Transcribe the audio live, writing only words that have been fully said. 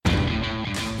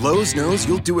Lowe's knows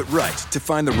you'll do it right to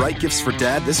find the right gifts for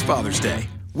Dad this Father's Day.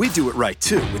 We do it right,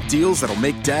 too, with deals that'll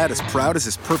make Dad as proud as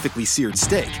his perfectly seared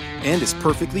steak and his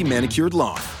perfectly manicured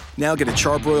lawn. Now get a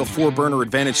Charbroil 4-burner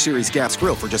Advantage Series gas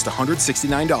grill for just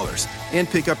 $169. And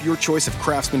pick up your choice of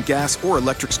Craftsman gas or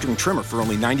electric string trimmer for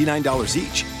only $99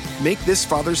 each. Make this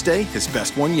Father's Day his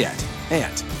best one yet.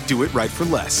 And do it right for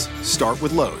less. Start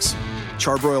with Lowe's.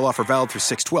 Charbroil offer valid through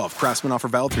 6/12. Craftsman offer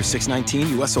valid through 6/19.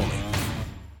 U.S. only.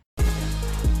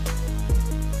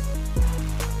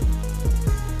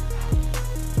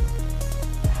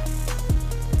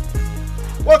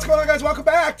 What's going on, guys? Welcome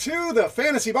back to the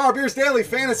Fantasy Bar Beers Daily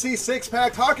Fantasy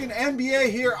Six-Pack. Talking NBA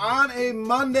here on a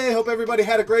Monday. Hope everybody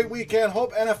had a great weekend.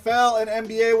 Hope NFL and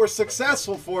NBA were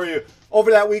successful for you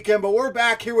over that weekend. But we're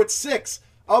back here with 6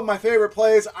 of my favorite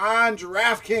plays on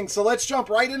DraftKings. So let's jump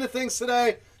right into things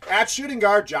today. At shooting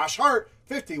guard, Josh Hart,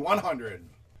 5,100.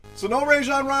 So no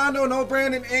Rajon Rondo, no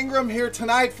Brandon Ingram here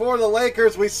tonight for the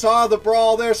Lakers. We saw the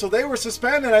brawl there, so they were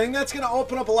suspended. I think that's going to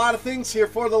open up a lot of things here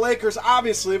for the Lakers,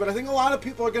 obviously, but I think a lot of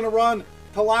people are going to run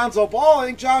to Lonzo Ball. I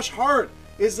think Josh Hart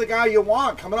is the guy you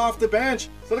want coming off the bench.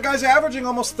 So the guy's averaging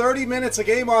almost 30 minutes a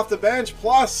game off the bench,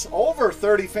 plus over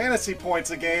 30 fantasy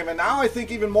points a game, and now I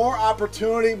think even more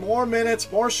opportunity, more minutes,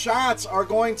 more shots are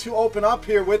going to open up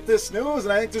here with this news,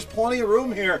 and I think there's plenty of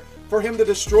room here for him to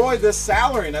destroy this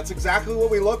salary, and that's exactly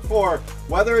what we look for.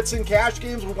 Whether it's in cash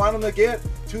games, we want him to get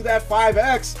to that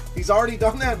 5X. He's already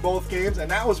done that in both games,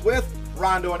 and that was with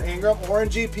Rondo and Ingram, or in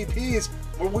GPPs,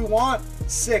 where we want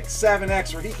 6,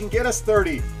 7X, where he can get us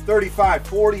 30, 35,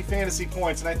 40 fantasy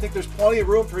points, and I think there's plenty of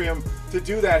room for him to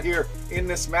do that here in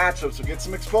this matchup, so get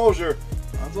some exposure.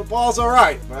 Lonzo Ball's all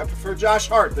right, but I prefer Josh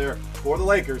Hart there for the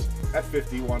Lakers at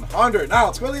 5,100. Now,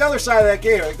 let's go to the other side of that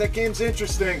game. I think that game's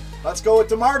interesting. Let's go with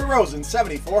DeMar DeRozan,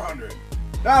 7,400.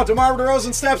 Now, DeMar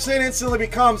DeRozan steps in, instantly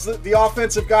becomes the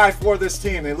offensive guy for this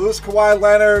team. They lose Kawhi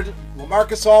Leonard.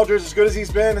 LaMarcus Aldridge, as good as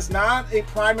he's been, is not a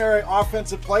primary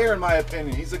offensive player, in my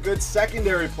opinion. He's a good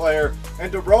secondary player,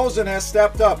 and DeRozan has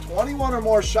stepped up 21 or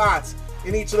more shots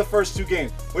in each of the first 2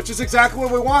 games, which is exactly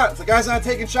what we want. If the guy's not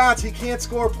taking shots, he can't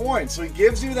score points. So he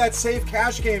gives you that safe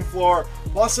cash game floor,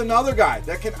 plus another guy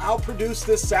that can outproduce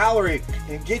this salary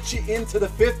and get you into the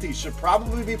 50s. Should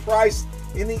probably be priced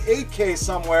in the 8K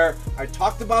somewhere. I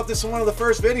talked about this in one of the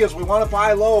first videos. We want to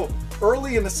buy low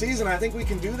early in the season. I think we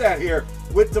can do that here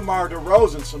with DeMar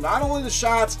DeRozan. So not only the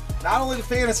shots, not only the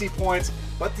fantasy points,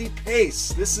 but the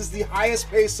pace. This is the highest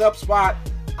pace up spot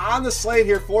on the slate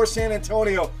here for San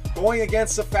Antonio, going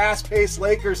against the fast-paced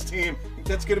Lakers team. I think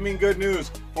that's going to mean good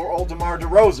news for old DeMar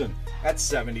DeRozan at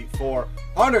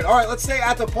 7,400. All right, let's stay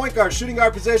at the point guard, shooting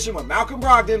guard position with Malcolm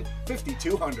Brogdon,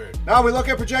 5,200. Now we look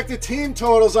at projected team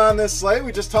totals on this slate.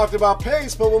 We just talked about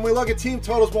pace, but when we look at team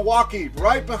totals, Milwaukee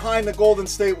right behind the Golden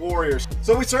State Warriors.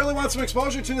 So we certainly want some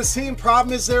exposure to this team.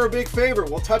 Problem is they're a big favorite.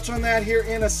 We'll touch on that here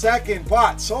in a second,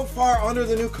 but so far under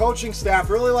the new coaching staff,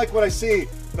 really like what I see.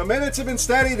 The minutes have been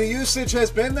steady. The usage has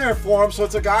been there for him, so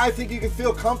it's a guy I think you can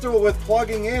feel comfortable with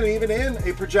plugging in, even in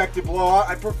a projected blowout.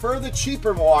 I prefer the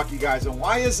cheaper Milwaukee guys, and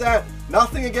why is that?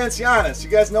 Nothing against Giannis. You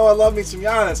guys know I love me some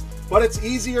Giannis, but it's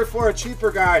easier for a cheaper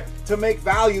guy to make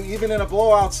value even in a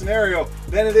blowout scenario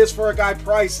than it is for a guy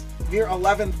priced near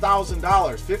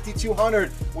 $11,000.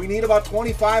 5,200. We need about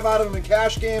 25 out of them in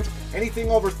cash games. Anything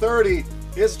over 30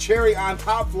 is cherry on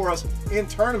top for us in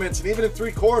tournaments, and even in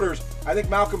 3 quarters, I think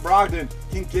Malcolm Brogdon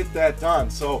can get that done.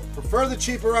 So prefer the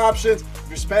cheaper options. If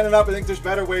you're spending up, I think there's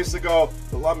better ways to go.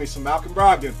 But love me some Malcolm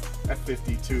Brogdon at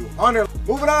 5,200.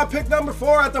 Moving on, pick number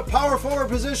 4 at the power forward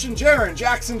position, Jaren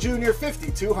Jackson Jr.,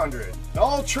 5,200.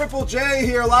 No Triple J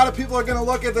here. A lot of people are going to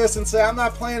look at this and say, I'm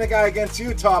not playing a guy against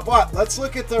Utah, but let's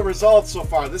look at the results so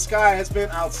far. This guy has been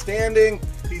outstanding.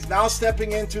 He's now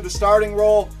stepping into the starting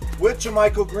role with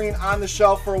JaMychal Green on the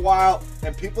shelf for a while,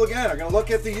 and people again are going to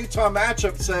look at the Utah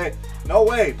matchup and say, no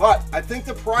way. But I think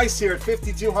the price here at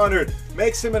 5,200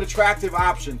 makes him an attractive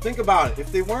option. Think about it.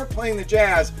 If they weren't playing the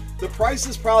Jazz, the price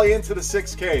is probably into the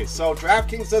 6K. So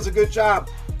DraftKings does a good job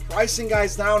pricing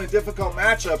guys down in difficult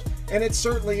matchups, and it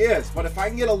certainly is. But if I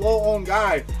can get a low-owned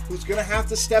guy who's going to have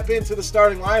to step into the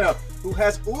starting lineup, who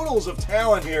has oodles of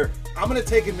talent here, I'm going to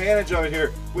take advantage of it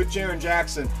here with Jaren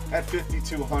Jackson at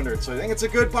 5,200. So I think it's a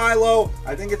good buy low.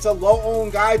 I think it's a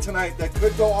low-owned guy tonight that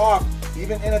could go off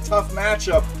even in a tough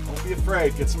matchup. Don't be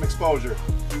afraid. Get some exposure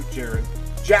to Jaren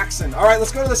Jackson. All right,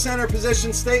 let's go to the center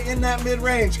position. Stay in that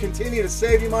mid-range. Continue to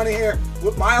save you money here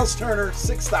with Miles Turner,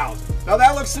 6,000. Now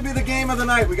that looks to be the game of the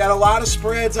night. We got a lot of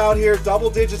spreads out here,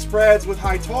 double-digit spreads with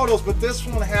high totals, but this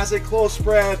one has a close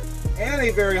spread and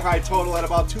a very high total at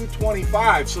about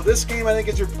 225. So this game, I think,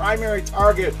 is your primary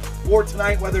target for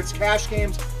tonight, whether it's cash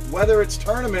games, whether it's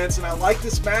tournaments, and I like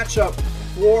this matchup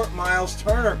for Miles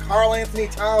Turner. Karl Anthony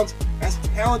Towns, as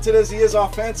talented as he is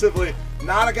offensively,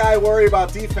 not a guy I worry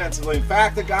about defensively. In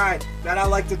fact, a guy that I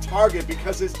like to target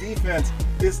because his defense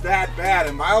is that bad.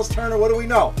 And Miles Turner, what do we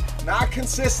know? Not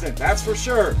consistent, that's for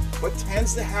sure, but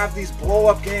tends to have these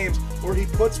blow-up games where he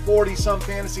puts 40-some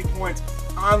fantasy points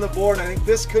on the board. And I think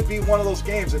this could be one of those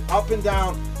games, an up and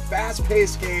down,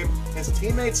 fast-paced game. His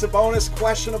teammate Sabonis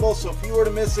questionable, so if he were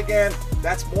to miss again,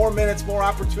 that's more minutes, more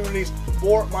opportunities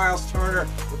for Miles Turner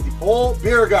with the old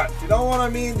beer gut. You know what I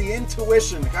mean? The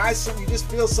intuition. The guy, you just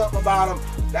feel something about him.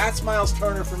 That's Miles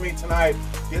Turner for me tonight.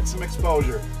 Get some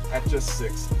exposure at just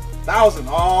 6,000.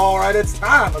 All right, it's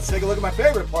time. Let's take a look at my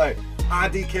favorite play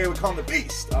on DK. We call him the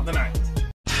Beast of the Night.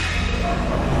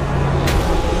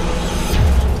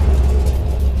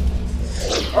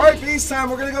 All right, Beast time.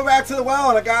 We're going to go back to the well,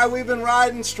 and a guy we've been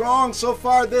riding strong so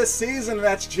far this season, and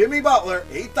that's Jimmy Butler,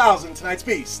 8,000, tonight's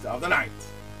Beast of the Night.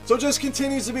 So just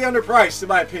continues to be underpriced, in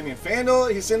my opinion.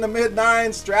 FanDuel, he's in the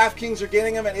mid-9s. DraftKings are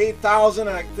getting him at 8,000,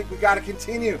 and I think we got to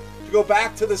continue to go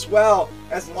back to this well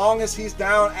as long as he's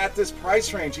down at this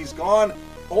price range. He's gone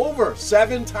over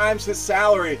 7 times his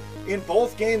salary in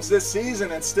both games this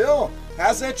season and still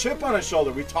has that chip on his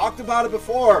shoulder. We talked about it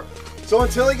before. So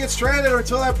until he gets traded or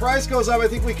until that price goes up, I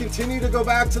think we continue to go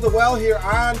back to the well here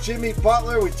on Jimmy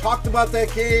Butler. We talked about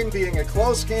that game being a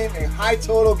close game, a high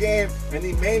total game, and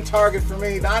the main target for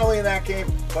me, not only in that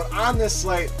game, but on this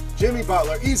slate, Jimmy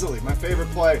Butler, easily my favorite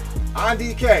play on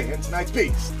DK in tonight's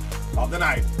Beast of the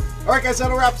Night. All right, guys,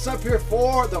 that'll wrap us up here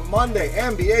for the Monday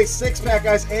NBA six-pack.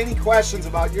 Guys, any questions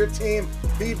about your team,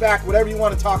 feedback, whatever you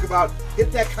want to talk about,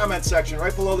 hit that comment section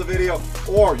right below the video,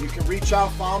 or you can reach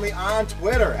out, follow me on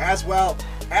Twitter as well,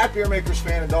 at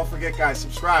Beermakersfan. And don't forget, guys,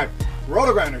 subscribe.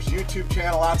 RotoGrinders YouTube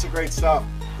channel, lots of great stuff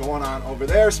going on over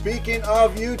there. Speaking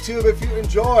of YouTube, if you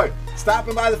enjoy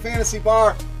stopping by the Fantasy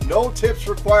Bar, no tips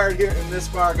required here in this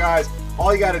bar, guys.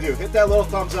 All you got to do, hit that little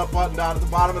thumbs up button down at the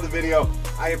bottom of the video.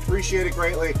 I appreciate it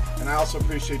greatly, and I also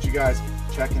appreciate you guys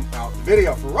checking out the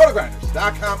video. For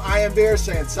RotoGrinders.com, I am Beer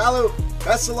saying salute.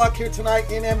 Best of luck here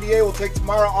tonight in NBA. We'll take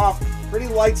tomorrow off. Pretty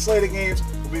light slate of games.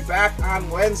 We'll be back on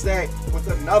Wednesday with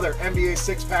another NBA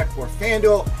six-pack for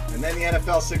FanDuel, and then the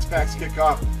NFL six-packs kick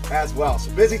off as well.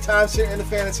 So busy times here in the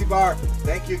Fantasy Bar.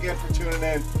 Thank you again for tuning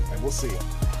in, and we'll see you.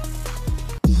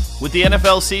 With the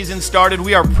NFL season started,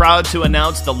 we are proud to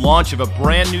announce the launch of a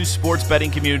brand new sports betting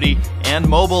community and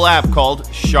mobile app called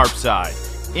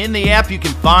SharpSide. In the app, you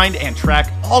can find and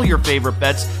track all your favorite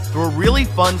bets through a really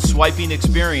fun swiping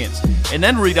experience, and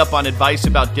then read up on advice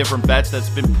about different bets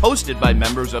that's been posted by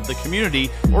members of the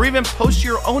community, or even post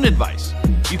your own advice.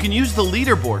 You can use the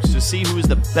leaderboards to see who is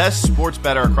the best sports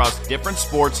bettor across different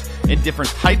sports and different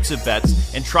types of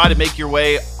bets, and try to make your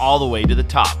way all the way to the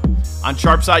top. On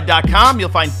sharpside.com, you'll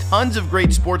find tons of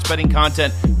great sports betting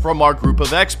content from our group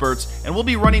of experts, and we'll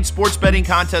be running sports betting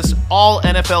contests all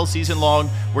NFL season long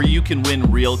where you can win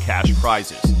real cash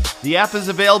prizes. The app is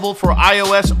available for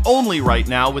iOS only right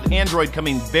now, with Android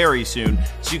coming very soon,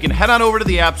 so you can head on over to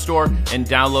the App Store and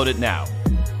download it now.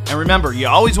 And remember, you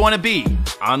always want to be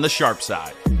on the sharp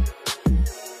side.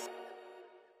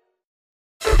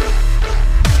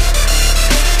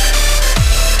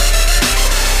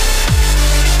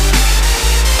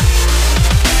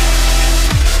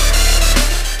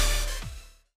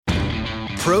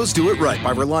 Pros do it right by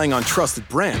relying on trusted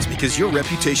brands because your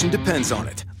reputation depends on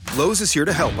it. Lowe's is here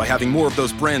to help by having more of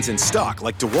those brands in stock,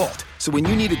 like DeWalt. So when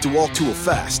you need a DeWalt tool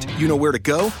fast, you know where to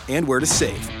go and where to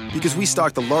save. Because we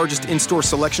stock the largest in-store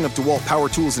selection of DeWalt power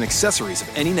tools and accessories of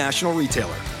any national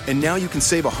retailer. And now you can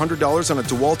save $100 on a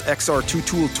DeWalt XR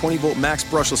 2-tool 20-volt max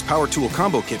brushless power tool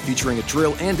combo kit featuring a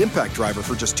drill and impact driver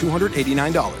for just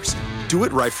 $289. Do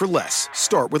it right for less.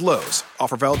 Start with Lowe's.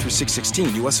 Offer valid through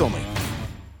 6/16, U.S. only.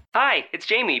 Hi, it's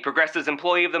Jamie, Progressive's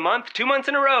Employee of the Month, 2 months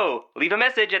in a row. Leave a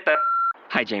message at the...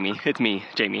 Hi, Jamie. It's me,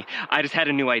 Jamie. I just had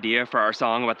a new idea for our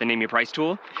song about the Name Your Price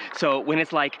tool. So when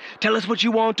it's like, tell us what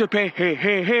you want to pay, hey,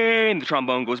 hey, hey, and the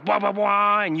trombone goes, blah, blah,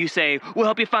 blah, and you say, we'll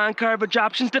help you find coverage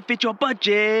options to fit your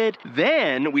budget.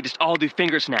 Then we just all do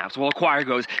finger snaps while a choir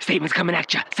goes, savings coming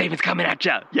at ya, savings coming at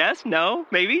ya. Yes? No?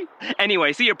 Maybe?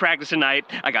 Anyway, see you at practice tonight.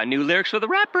 I got new lyrics for the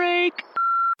rap break.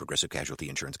 Progressive Casualty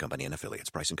Insurance Company and Affiliates.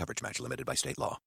 Price and coverage match limited by state law.